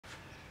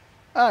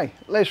Hi,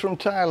 Les from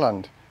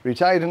Thailand,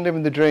 retired and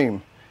living the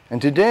dream. And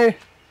today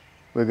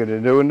we're going to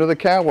do another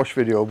car wash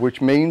video,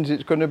 which means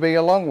it's going to be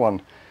a long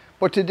one.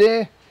 But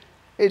today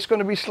it's going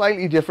to be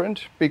slightly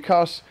different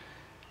because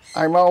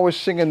I'm always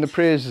singing the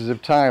praises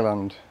of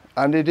Thailand,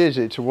 and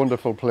it's a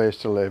wonderful place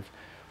to live.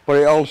 But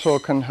it also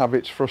can have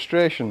its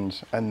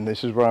frustrations, and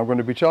this is what I'm going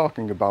to be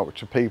talking about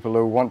to people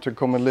who want to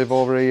come and live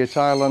over here in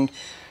Thailand.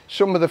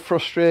 Some of the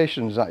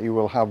frustrations that you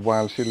will have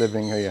whilst you're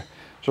living here.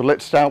 So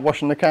let's start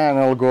washing the car and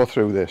I'll go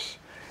through this.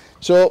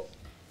 So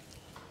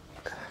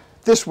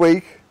this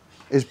week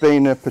has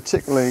been a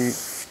particularly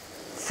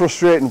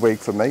frustrating week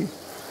for me.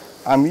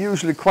 I'm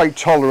usually quite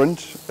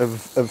tolerant of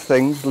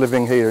things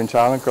living here in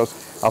Thailand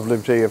because I've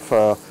lived here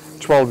for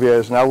 12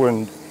 years now,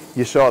 and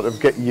you sort of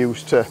get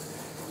used to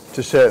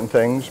certain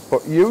things.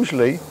 But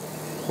usually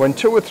when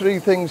 2 or 3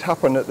 things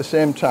happen at the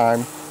same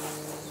time,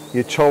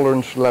 your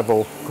tolerance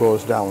level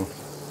goes down,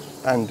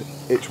 and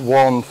it's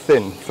worn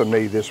thin for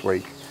me this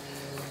week.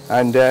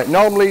 And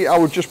normally I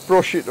would just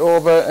brush it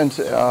over and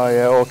say, oh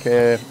yeah,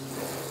 okay,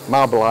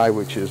 marble eye,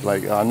 which is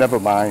like, oh, never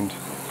mind.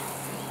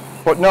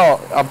 But no,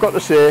 I've got to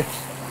say,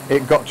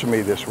 it got to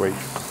me this week.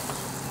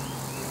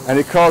 And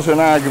it caused an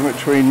argument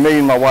between me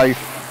and my wife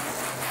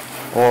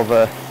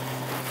over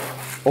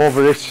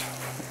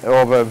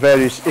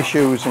various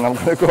issues, and I'm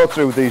going to go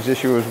through these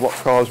issues, what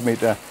caused me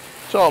to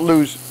sort of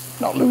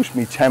not lose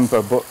my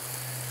temper, but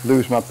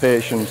lose my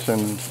patience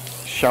and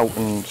shout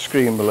and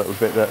scream a little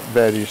bit at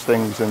various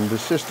things in the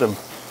system.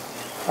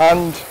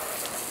 And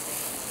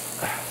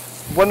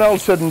when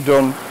all's said and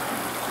done,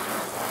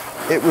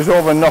 it was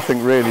over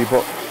nothing really,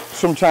 but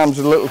sometimes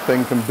a little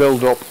thing can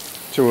build up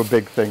to a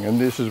big thing,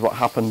 and this is what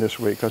happened this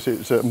week because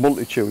it's a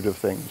multitude of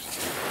things.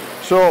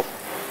 So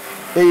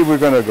here we're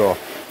going to go.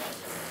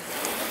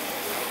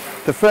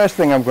 The first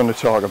thing I'm going to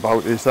talk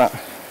about is that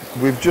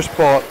we've just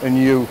bought a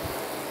new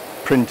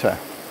printer,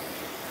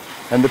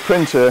 and the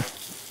printer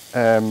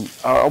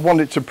I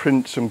wanted to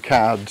print some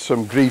cards,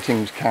 some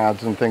greetings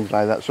cards and things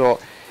like that, so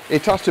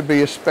it has to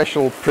be a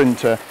special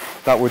printer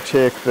that would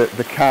take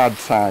the card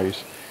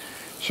size.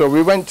 So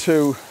we went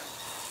to,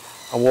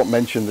 I won't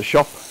mention the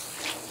shop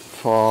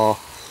for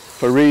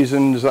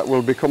reasons that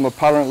will become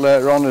apparent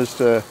later on, as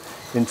to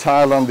in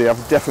Thailand they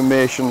have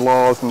defamation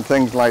laws and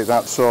things like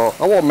that, so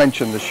I won't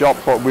mention the shop,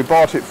 but we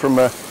bought it from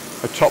a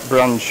top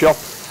brand shop,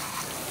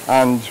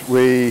 and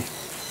we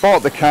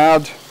bought the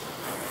card.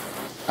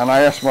 And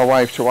I asked my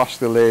wife to ask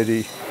the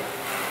lady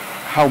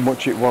how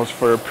much it was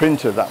for a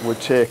printer that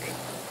would take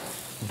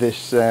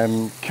this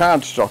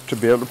cardstock to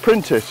be able to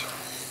print it.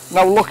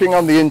 Now, looking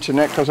on the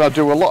internet, because I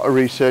do a lot of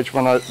research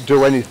when I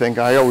do anything,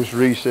 I always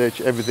research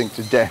everything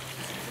to death.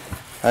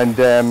 And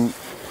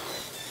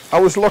I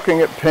was looking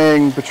at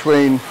paying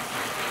between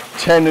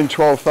 10 and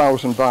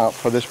 12,000 baht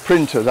for this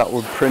printer that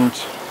would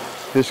print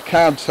this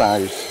card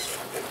size.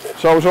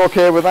 So I was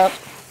okay with that.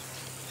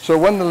 So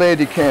when the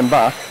lady came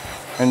back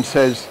and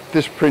says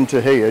this printer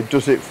here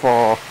does it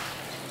for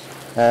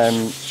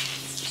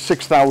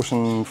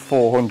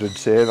 6,400,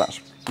 say, that's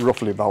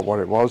roughly about what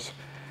it was,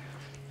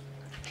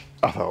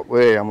 I thought,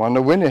 wait, I'm on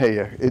the winner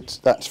here.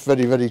 That's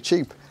very, very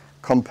cheap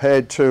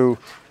compared to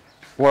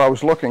what I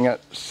was looking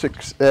at,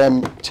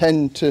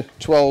 10 to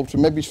 12 to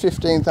maybe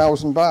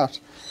 15,000 baht.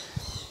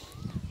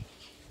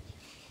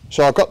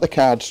 So I got the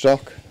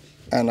cardstock,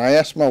 and I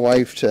asked my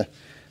wife to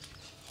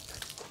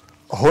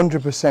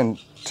 100%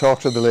 talk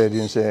to the lady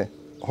and say,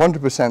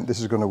 100% this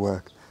is going to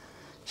work.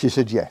 She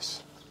said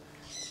yes,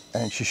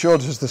 and she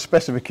showed us the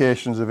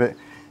specifications of it,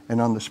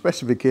 and on the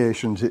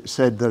specifications it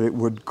said that it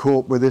would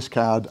cope with this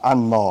card and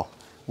more,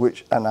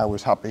 and I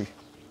was happy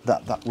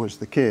that that was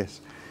the case.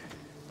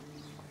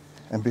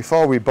 And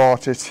before we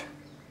bought it,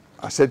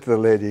 I said to the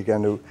lady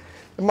again, the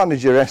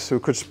manageress, who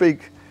could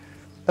speak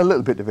a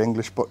little bit of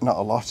English but not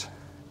a lot,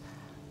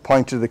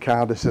 pointed to the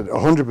card. I said,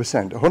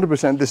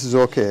 100% this is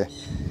okay.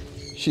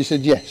 She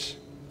said yes,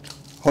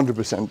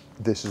 100%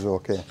 this is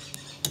okay.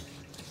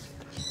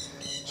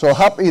 So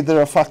happy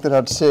the fact that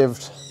I'd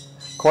saved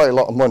quite a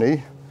lot of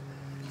money,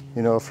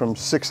 you know, from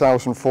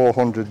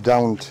 6,400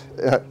 down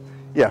to,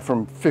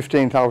 from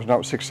 15,000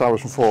 out to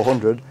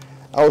 6,400.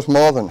 I was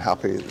more than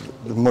happy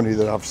with the money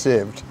that I've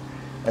saved,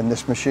 and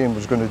this machine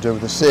was going to do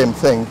the same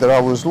thing that I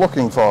was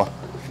looking for.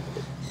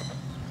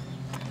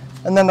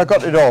 And then I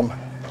got it home,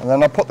 and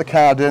then I put the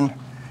card in,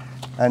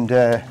 and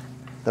the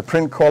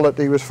print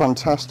quality was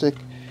fantastic.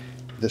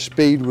 The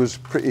speed was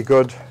pretty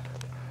good,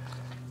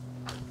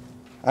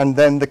 and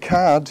then the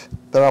card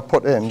that I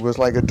put in was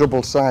like a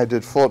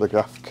double-sided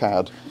photograph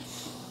card,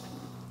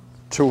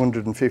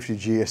 250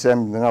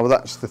 GSM. Now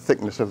that's the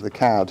thickness of the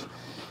card,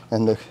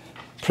 and the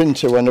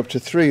printer went up to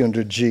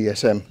 300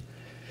 GSM.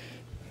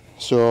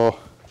 So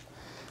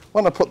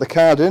when I put the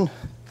card in,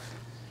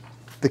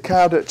 the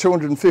card at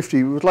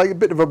 250 was like a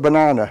bit of a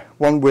banana.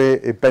 One way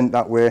it bent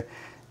that way,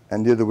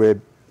 and the other way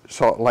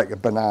sort of like a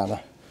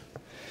banana.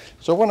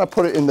 So when I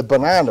put it in the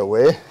banana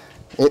way,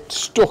 it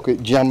stuck,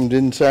 it jammed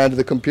inside of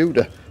the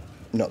computer.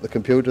 Not the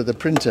computer, the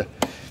printer.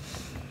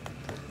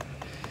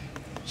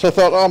 So I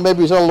thought, oh,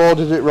 maybe he's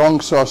unloaded it wrong,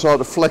 so I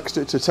sort of flexed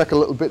it to take a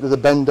little bit of the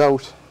bend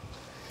out.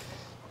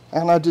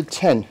 And I did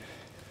 10.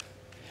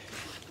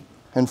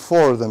 And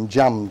 4 of them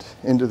jammed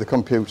into the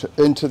computer,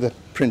 into the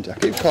printer. I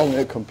keep calling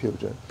it a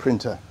computer,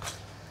 printer.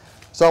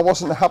 So I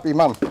wasn't a happy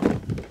man.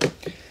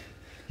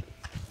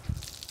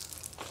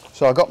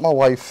 So I got my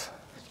wife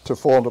to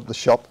phone up the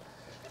shop.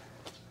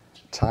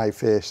 Thai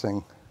face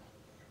thing.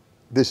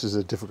 This is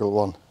a difficult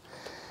one.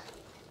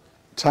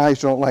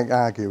 Thais don't like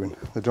arguing.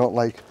 They don't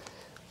like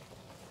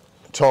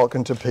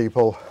talking to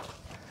people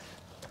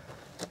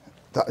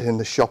that in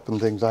the shop and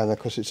things like that,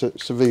 because it's a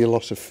severe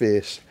loss of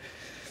face.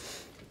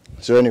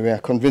 So anyway, I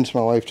convinced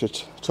my wife to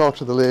talk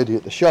to the lady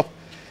at the shop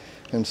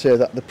and say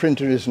that the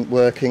printer isn't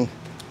working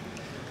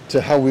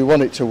to how we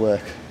want it to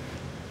work.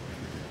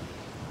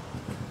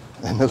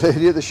 And the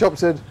lady at the shop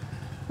said,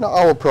 not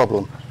our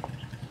problem.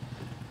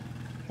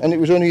 And it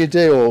was only a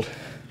day old.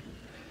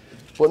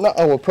 But not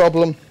our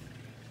problem.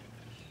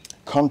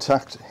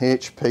 Contact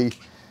HP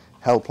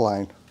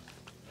helpline.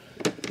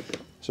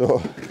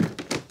 So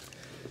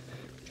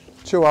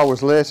 2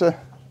 hours later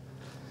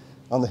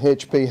on the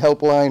HP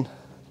helpline,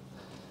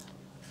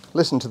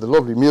 listened to the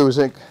lovely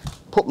music,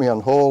 put me on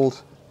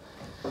hold.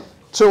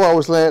 2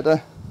 hours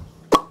later,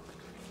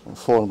 the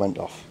phone went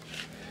off.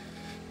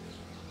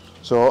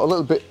 So a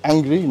little bit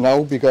angry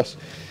now, because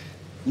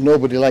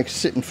nobody likes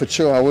sitting for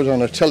 2 hours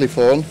on a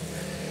telephone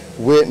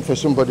waiting for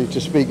somebody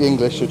to speak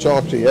English to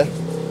talk to you,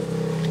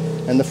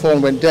 and the phone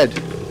went dead.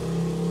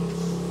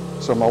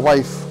 So my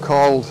wife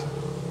called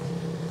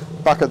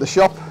back at the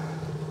shop,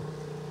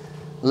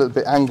 a little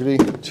bit angry,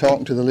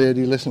 talking to the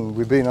lady. Listen,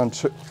 we've been on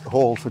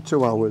hold for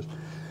 2 hours.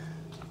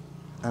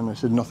 And I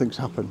said, nothing's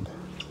happened.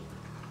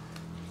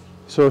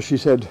 So she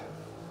said,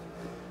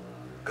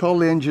 call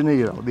the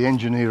engineer out. The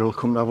engineer will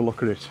come and have a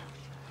look at it.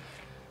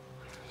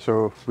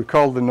 So we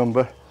called the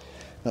number.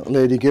 That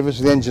lady gave us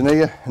the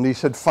engineer, and he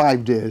said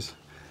 5 days.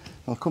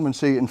 I'll come and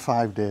see it in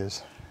 5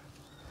 days.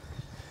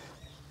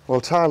 Well,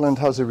 Thailand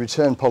has a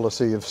return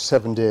policy of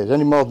 7 days.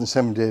 Any more than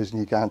 7 days and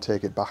you can't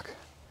take it back.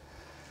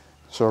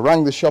 So I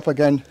rang the shop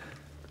again,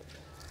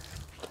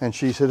 and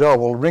she said, oh,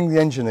 well, ring the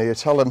engineer,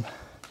 tell him,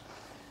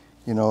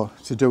 you know,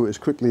 to do it as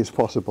quickly as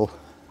possible.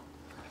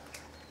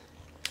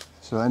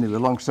 So anyway,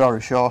 long story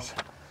short,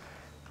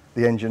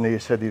 the engineer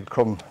said he'd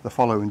come the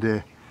following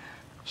day.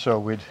 So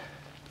we'd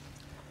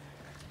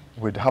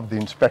have the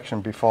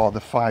inspection before the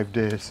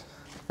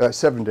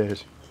 7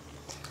 days.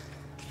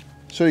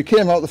 So he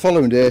came out the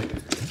following day,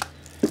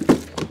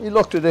 he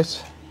looked at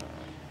it,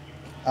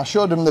 I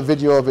showed him the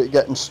video of it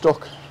getting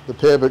stuck, the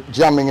paper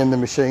jamming in the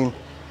machine.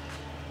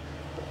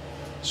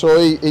 So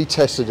he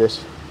tested it,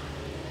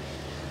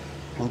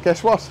 and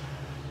guess what?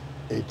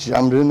 It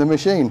jammed in the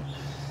machine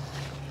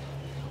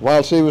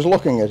whilst he was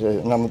looking at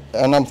it,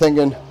 and I'm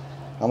thinking,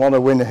 I'm on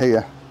a win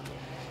here.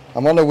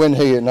 I'm on a win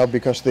here now,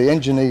 because the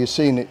engineer's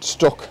seen it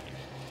stuck,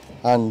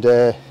 and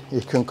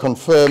he can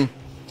confirm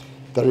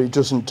that it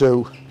doesn't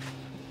do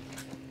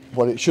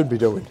what it should be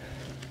doing.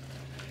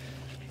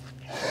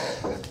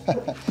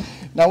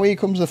 Now here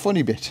comes the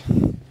funny bit.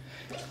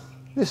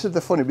 This is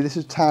the funny bit. This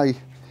is Thai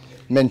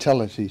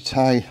mentality,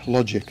 Thai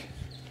logic,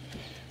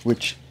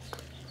 which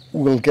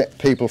will get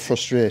people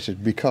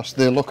frustrated because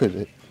they look at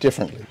it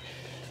differently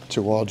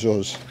towards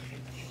us.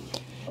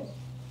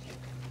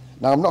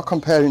 Now, I'm not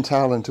comparing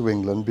Thailand to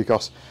England,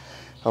 because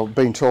I've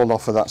been told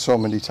off for that so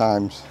many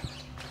times.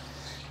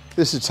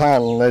 This is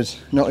Thailand,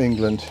 not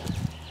England.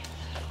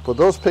 But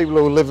those people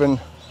who live in,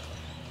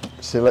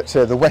 let's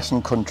say, the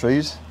Western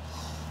countries,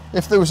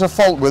 if there was a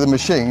fault with a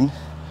machine,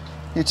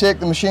 you take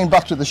the machine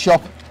back to the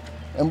shop,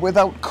 and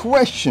without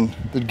question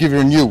they'd give you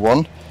a new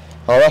one,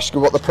 or ask you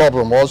what the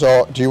problem was,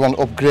 or do you want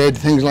to upgrade,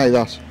 things like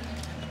that.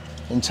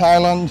 In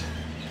Thailand,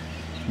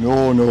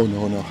 no.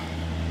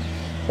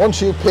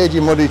 Once you've paid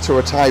your money to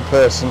a Thai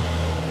person,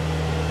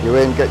 you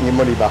ain't getting your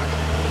money back.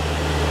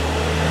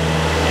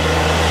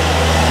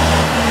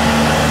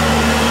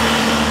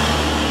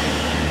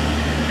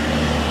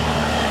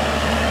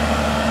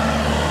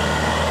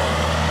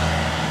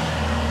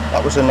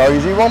 That was a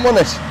noisy one,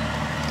 wasn't it?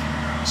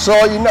 So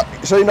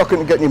you're not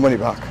going to get any money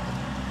back.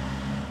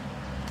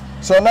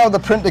 So now the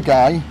printer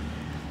guy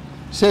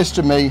says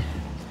to me,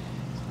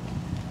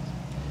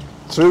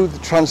 through the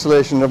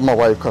translation of my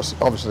wife, because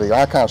obviously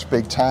I can't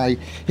speak Thai,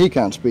 he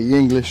can't speak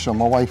English, so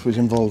my wife was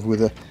involved with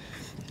the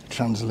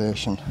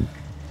translation.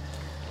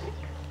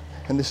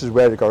 And this is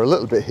where it got a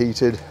little bit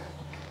heated,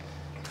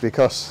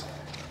 because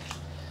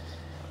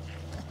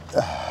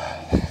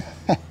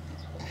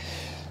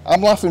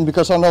I'm laughing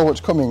because I know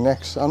what's coming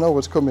next. I know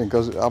what's coming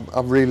because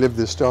I've relived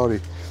this story.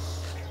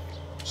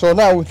 So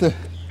now with the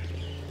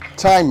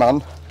Thai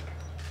man,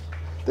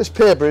 this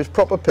paper is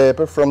proper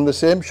paper from the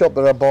same shop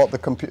that I bought the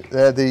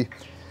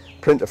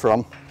printer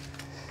from.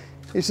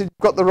 He said,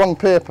 you've got the wrong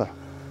paper.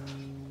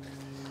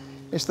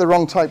 It's the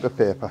wrong type of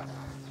paper.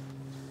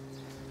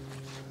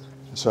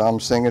 So I'm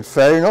saying,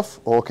 fair enough,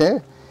 okay,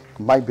 it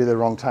might be the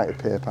wrong type of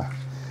paper.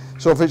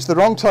 So if it's the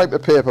wrong type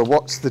of paper,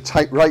 what's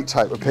the right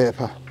type of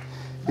paper?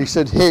 He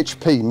said,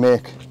 HP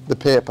make the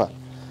paper.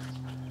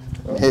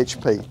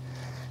 HP.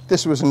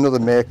 This was another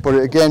make, but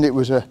again it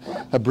was a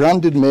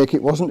branded make.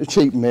 It wasn't a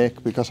cheap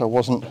make because I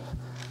wasn't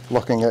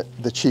looking at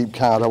the cheap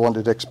card, I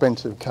wanted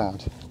expensive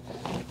card.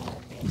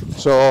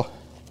 So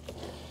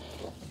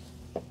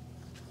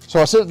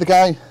I said to the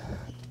guy,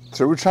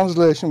 through a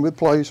translation with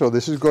play, so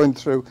this is going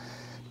through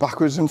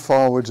backwards and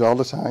forwards all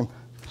the time,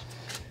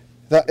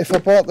 that if I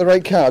bought the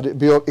right card it'd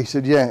be okay. He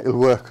said, yeah, it'll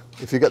work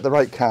if you get the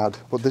right card,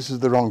 but this is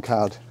the wrong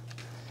card.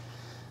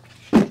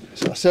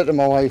 So I said to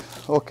my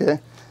wife, okay,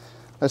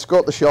 let's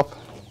go to the shop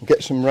and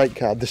get some right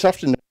card this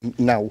afternoon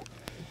now.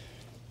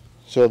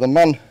 So the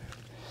man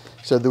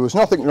said there was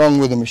nothing wrong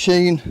with the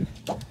machine,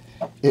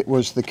 it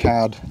was the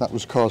card that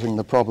was causing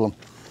the problem,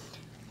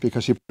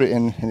 because he put it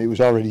in and it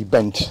was already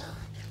bent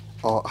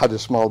or had a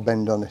small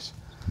bend on it.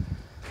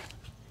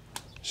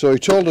 So he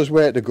told us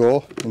where to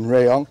go in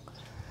Rayong.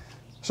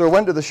 So I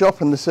went to the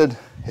shop and they said,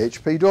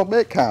 HP don't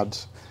make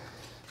cards.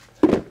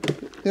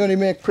 They only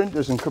make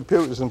printers and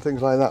computers and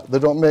things like that. They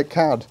don't make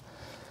card.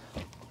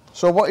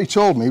 So what he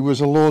told me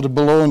was a load of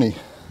baloney.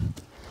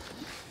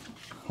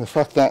 The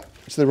fact that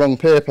it's the wrong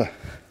paper.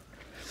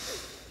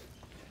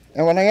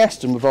 And when I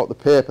asked him about the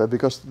paper,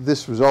 because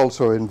this was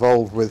also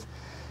involved with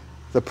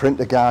the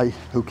printer guy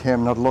who came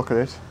and had a look at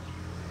it,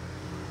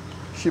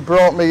 she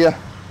brought me a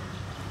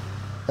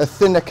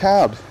thinner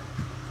card,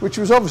 which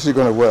was obviously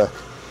going to work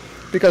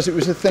because it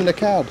was a thinner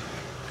card.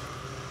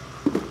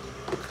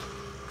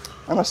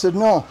 And I said,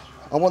 no,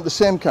 I want the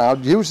same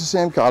card, use the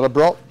same card. I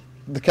brought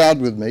the card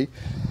with me.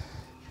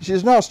 She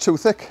says, no, it's too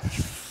thick.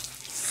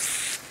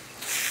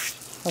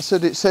 I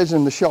said, it says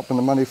in the shop in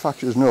the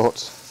manufacturer's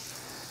notes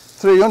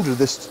 300,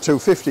 this to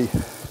 250.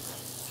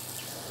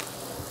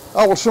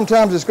 Oh, well,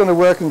 sometimes it's going to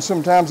work and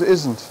sometimes it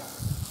isn't.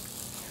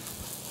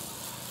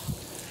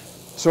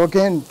 So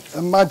again,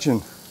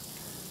 imagine,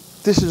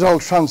 this is all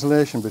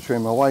translation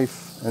between my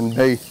wife and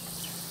me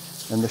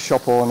and the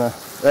shop owner,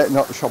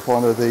 not the shop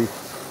owner, the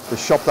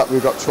shop that we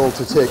got told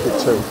to take it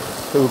to,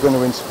 who were going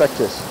to inspect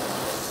it.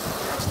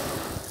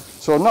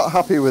 So I'm not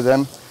happy with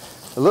them.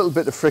 A little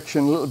bit of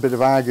friction, a little bit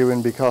of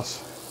arguing, because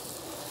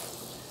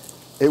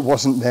it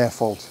wasn't their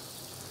fault.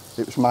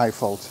 It was my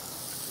fault.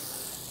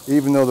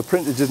 Even though the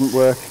printer didn't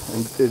work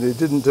and it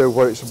didn't do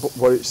what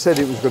it said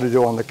it was going to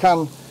do on the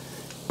can,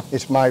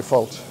 it's my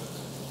fault.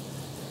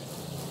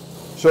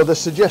 So they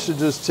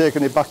suggested us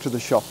taking it back to the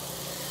shop.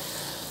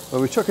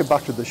 Well, we took it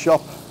back to the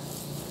shop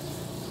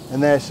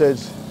and they said,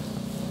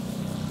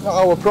 not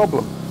our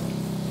problem,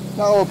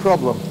 not our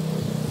problem.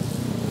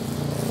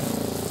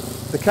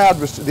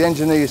 The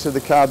engineer said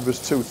the card was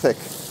too thick.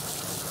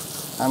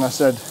 And I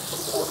said,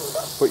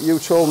 but you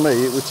told me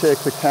it would take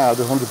the card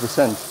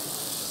 100%.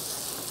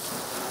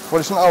 Well,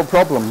 it's not our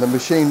problem, the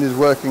machine is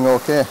working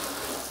okay.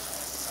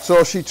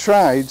 So she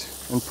tried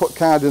and put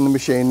card in the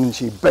machine and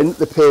she bent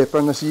the paper,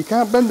 and I said, you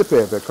can't bend the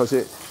paper because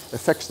it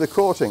affects the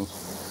coating.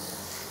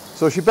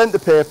 So she bent the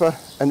paper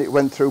and it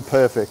went through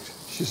perfect.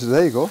 She said,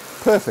 there you go,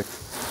 perfect.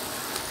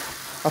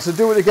 I said,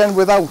 do it again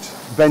without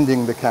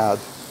bending the card.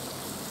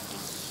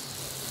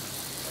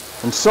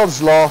 And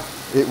sod's law,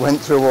 it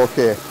went through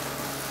okay.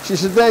 She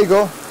said, there you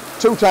go,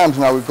 2 times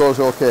now it goes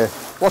okay.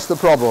 What's the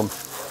problem?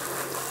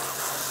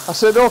 I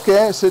said,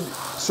 okay. I said,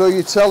 so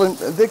you're telling,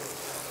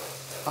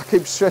 I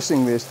keep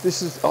stressing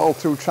this is all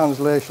through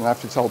translation. I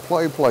have to tell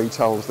Ploy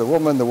tells the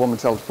woman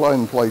tells Ploy,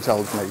 and Ploy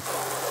tells me.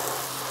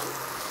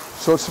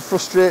 So it's a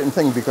frustrating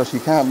thing because you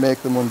can't make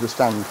them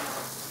understand.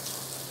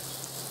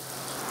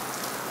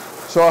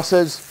 So I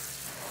says,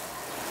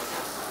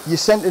 you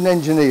sent an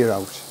engineer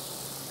out.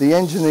 The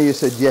engineer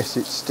said, yes,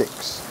 it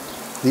sticks.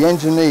 The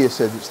engineer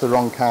said it's the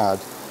wrong card.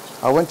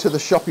 I went to the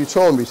shop you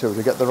told me to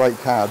get the right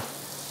card.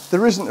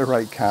 There isn't a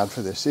right card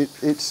for this.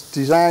 It's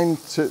designed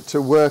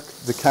to work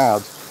the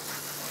card.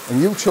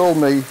 And you told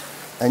me,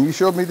 and you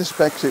showed me the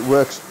specs, it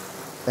works,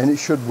 and it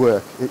should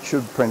work. It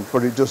should print,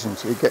 but it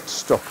doesn't. It gets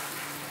stuck.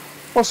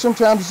 Well,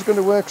 sometimes it's going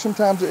to work,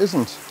 sometimes it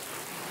isn't.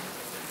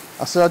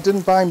 I said, I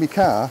didn't buy my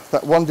car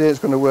that one day it's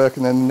going to work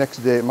and then the next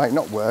day it might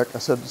not work. I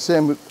said, the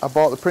same with, I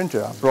bought the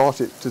printer. I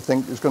brought it to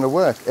think it's going to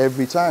work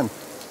every time.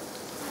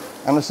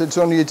 And I said, it's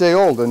only a day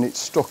old and it's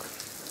stuck.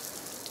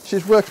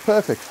 She's worked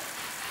perfect.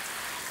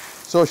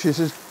 So she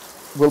says,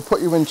 we'll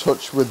put you in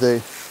touch with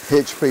the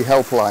HP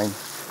helpline.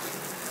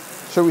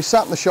 So we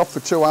sat in the shop for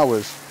 2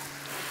 hours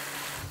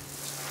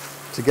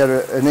to get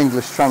an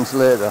English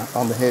translator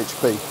on the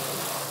HP.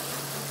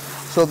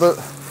 So the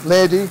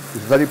lady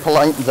was very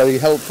polite and very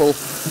helpful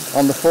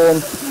on the phone,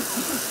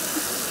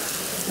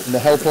 in the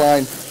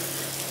helpline,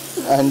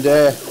 and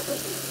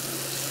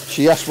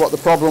she asked what the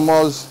problem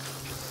was,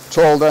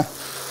 told her,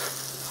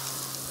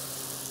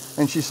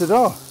 and she said,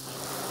 oh,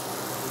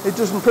 it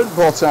doesn't print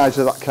both sides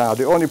of that card,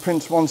 it only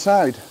prints one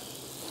side.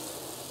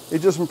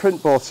 It doesn't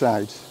print both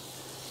sides.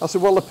 I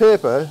said, well, the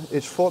paper,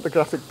 it's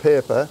photographic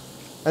paper,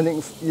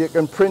 and you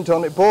can print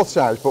on it both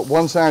sides, but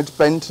one side's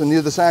bent and the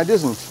other side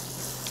isn't.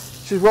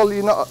 She said, well,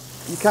 you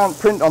can't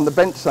print on the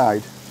bent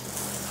side.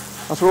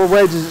 I said, well,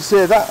 where does it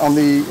say that on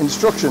the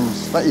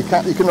instructions, that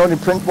you can only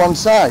print one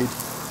side?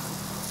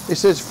 It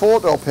says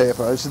photo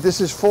paper. I said, this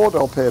is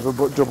photo paper,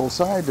 but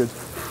double-sided.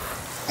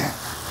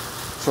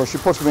 So she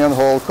puts me on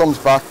hold, comes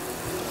back,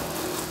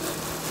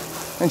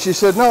 and she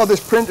said, no, this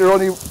printer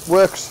only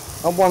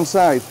works on one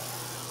side.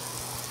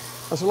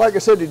 I said, like I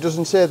said, it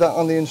doesn't say that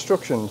on the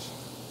instructions.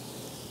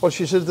 Well,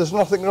 she said, there's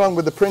nothing wrong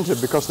with the printer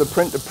because the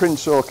printer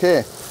prints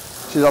okay.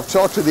 She said, I've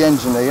talked to the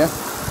engineer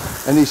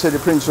and he said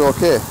it prints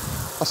okay.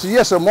 I said,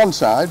 yes, on one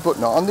side, but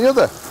not on the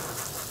other.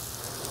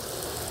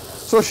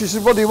 So she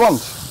said, what do you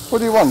want? What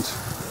do you want?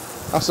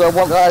 I said, I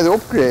want to either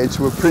upgrade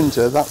to a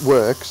printer that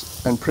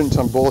works and prints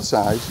on both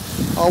sides,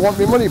 or I want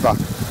my money back.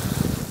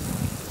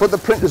 But the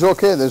printer's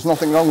okay, there's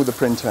nothing wrong with the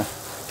printer. I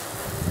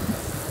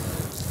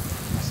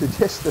said,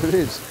 yes, there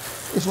is.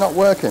 It's not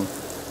working.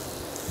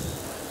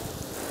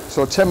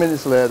 So 10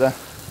 minutes later,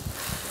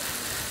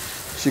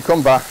 she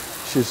come back.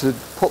 She said,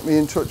 put me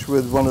in touch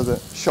with one of the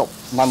shop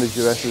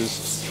manageresses.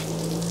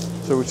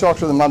 So we talked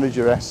to the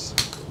manageress,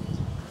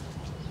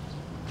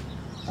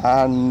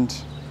 and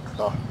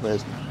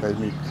where's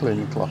me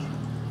cleaning cloth?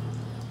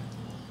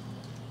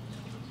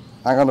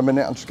 Hang on a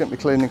minute, I'm just getting my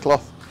cleaning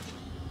cloth.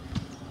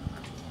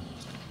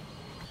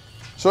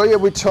 So yeah,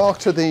 we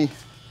talked to the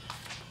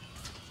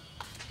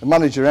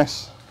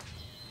manageress,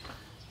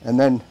 and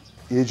then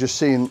you're just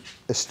seeing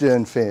a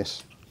stern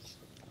face.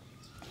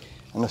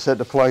 And I said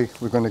to Ploy,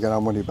 we're going to get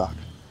our money back.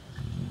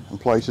 And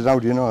Ploy said, how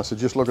do you know? I said,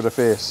 just look at her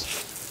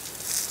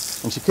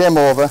face. And she came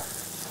over,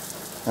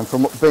 and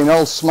from being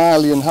all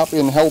smiley and happy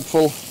and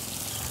helpful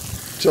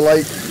to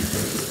like,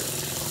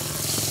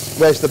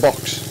 where's the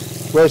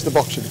box? Where's the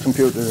box that the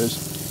computer is?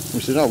 And we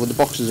said, oh, well, the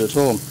box is at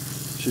home.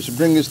 She said,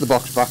 bring us the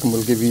box back and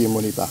we'll give you your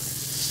money back.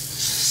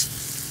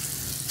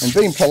 And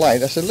being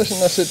polite, I said,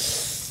 listen, I said,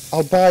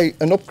 I'll buy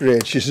an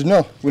upgrade. She says,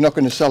 no, we're not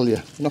going to sell you.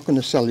 We're not going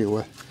to sell you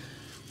a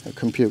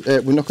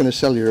computer. We're not going to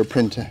sell you a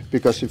printer,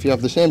 because if you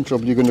have the same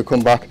trouble, you're going to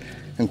come back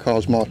and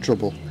cause more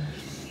trouble.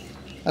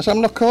 I said,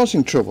 I'm not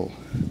causing trouble.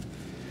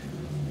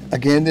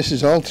 Again, this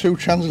is all through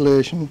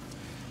translation,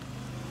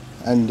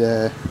 and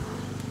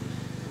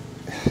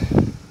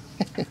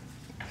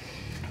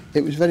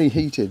it was very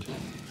heated.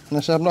 And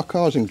I said, I'm not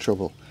causing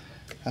trouble.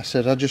 I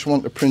said, I just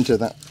want a printer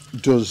that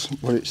does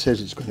what it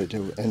says it's going to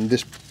do, and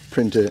this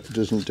printer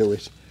doesn't do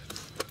it.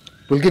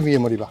 We'll give you your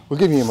money back. We'll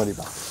give you your money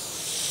back.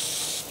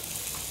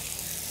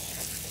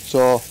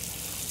 So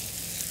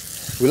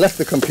we left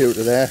the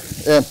computer there,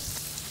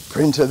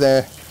 printer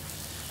there,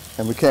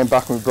 and we came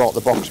back and we brought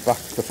the box back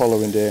the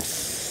following day,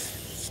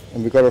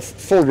 and we got a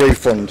full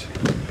refund.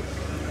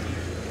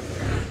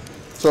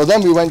 So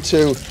then we went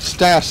to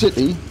Star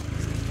City,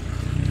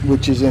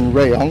 which is in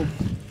Rayong,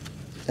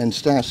 and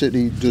Star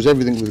City does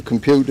everything with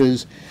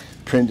computers,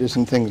 printers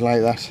and things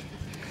like that.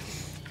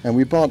 And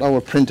we bought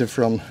our printer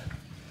from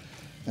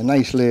a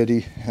nice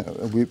lady.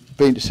 We've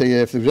been to see her.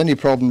 If there was any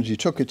problems, you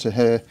took it to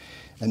her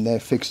and they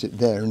fixed it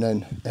there and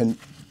then. And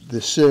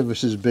the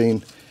service has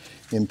been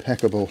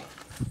impeccable.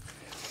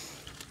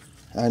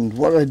 And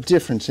what a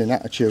difference in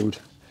attitude.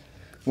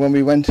 When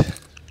we went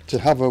to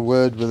have a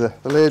word with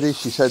the lady,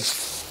 she said,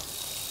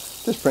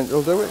 this printer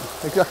will do it,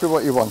 exactly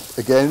what you want.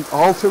 Again,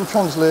 all through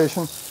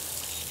translation,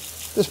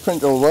 this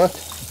printer will work,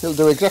 it'll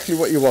do exactly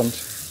what you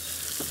want.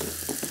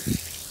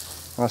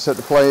 And I said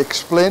to Play,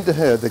 explain to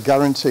her the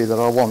guarantee that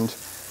I want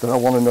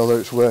to know that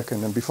it's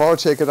working. And before I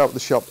take it out of the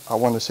shop, I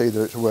want to see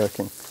that it's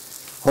working,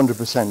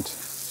 100%.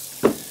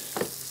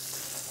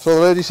 So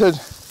the lady said,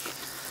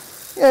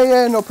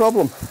 yeah, no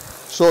problem.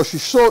 So she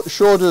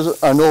showed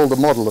us an older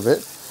model of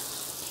it.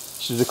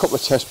 She did a couple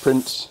of test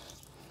prints,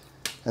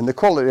 and the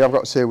quality, I've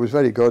got to say, was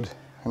very good,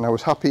 and I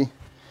was happy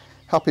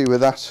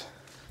with that.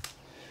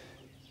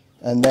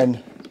 And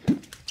then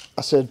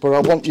I said, but I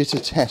want you to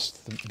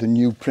test the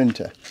new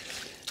printer.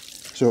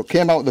 So it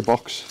came out of the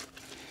box,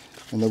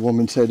 and the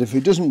woman said, if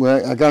it doesn't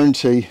work, I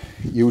guarantee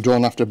you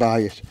don't have to buy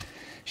it.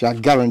 She said, I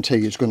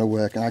guarantee it's going to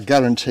work, and I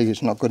guarantee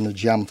it's not going to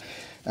jam,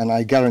 and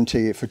I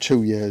guarantee it for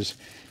 2 years.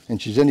 And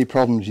she said, any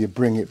problems, you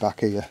bring it back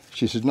here.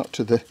 She said, not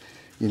to the,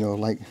 you know,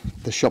 like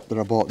the shop that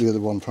I bought the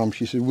other one from.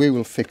 She said, we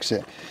will fix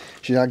it.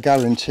 She said, I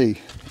guarantee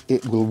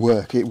it will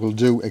work. It will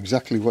do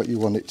exactly what you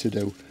want it to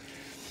do.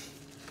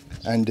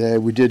 And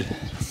we did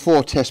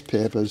 4 test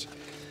papers,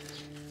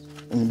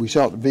 and we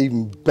sort of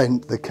even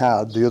bent the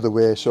card the other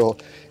way, so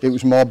it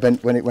was more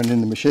bent when it went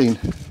in the machine.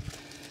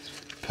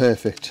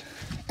 Perfect,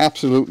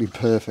 absolutely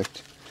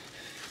perfect.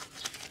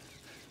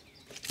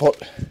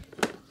 But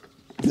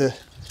the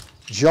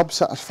job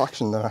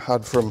satisfaction that I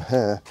had from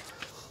her,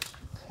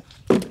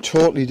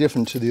 totally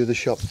different to the other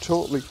shop,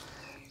 totally,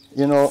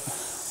 you know,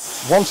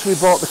 once we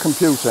bought the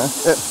computer,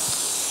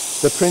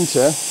 the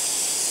printer,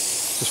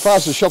 as far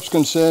as the shop's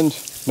concerned,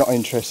 not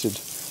interested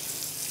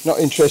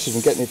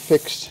in getting it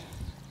fixed,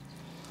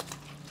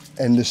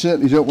 and they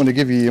certainly don't want to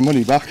give you your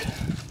money back.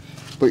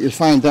 But you'll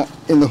find that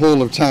in the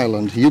whole of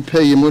Thailand, you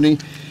pay your money,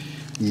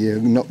 you're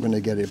not going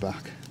to get it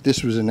back.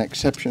 This was an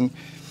exception,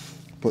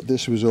 but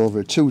this was over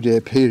a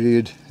 2-day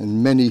period,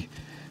 and many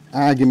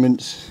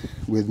arguments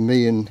with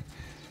me and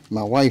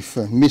my wife,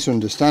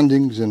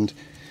 misunderstandings and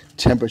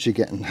temperature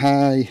getting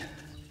high,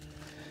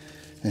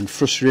 and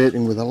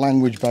frustrating with the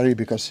language barrier,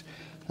 because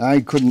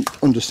I couldn't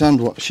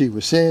understand what she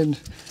was saying,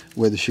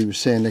 whether she was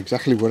saying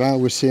exactly what I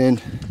was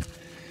saying,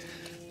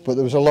 but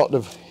there was a lot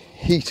of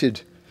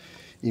heated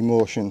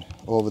emotion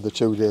over the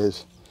 2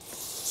 days.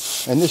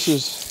 And this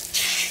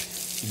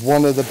is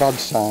one of the bad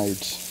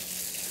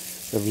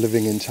sides of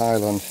living in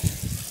Thailand.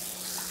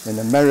 In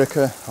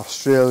America,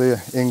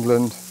 Australia,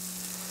 England,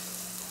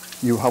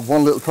 you have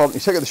one little problem. You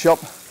take it to the shop,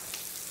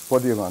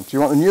 what do you want? Do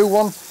you want a new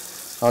one,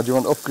 or do you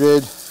want to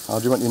upgrade, or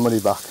do you want your money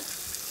back?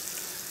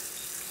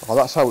 Well,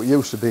 that's how it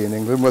used to be in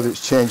England. Whether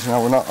it's changed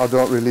now or not, I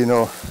don't really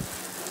know.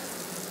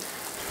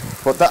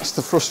 But that's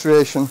the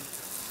frustration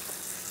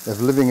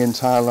of living in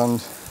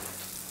Thailand.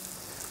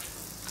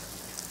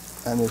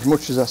 And as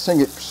much as I sing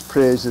its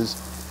praises,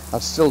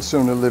 I'd still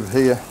sooner live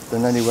here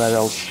than anywhere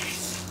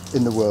else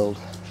in the world.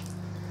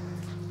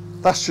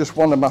 That's just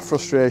one of my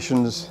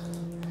frustrations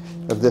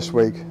of this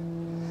week.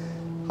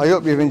 I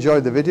hope you've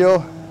enjoyed the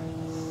video.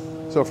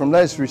 So from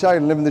Les, retired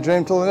and living the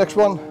dream, till the next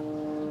one,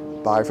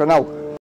 bye for now.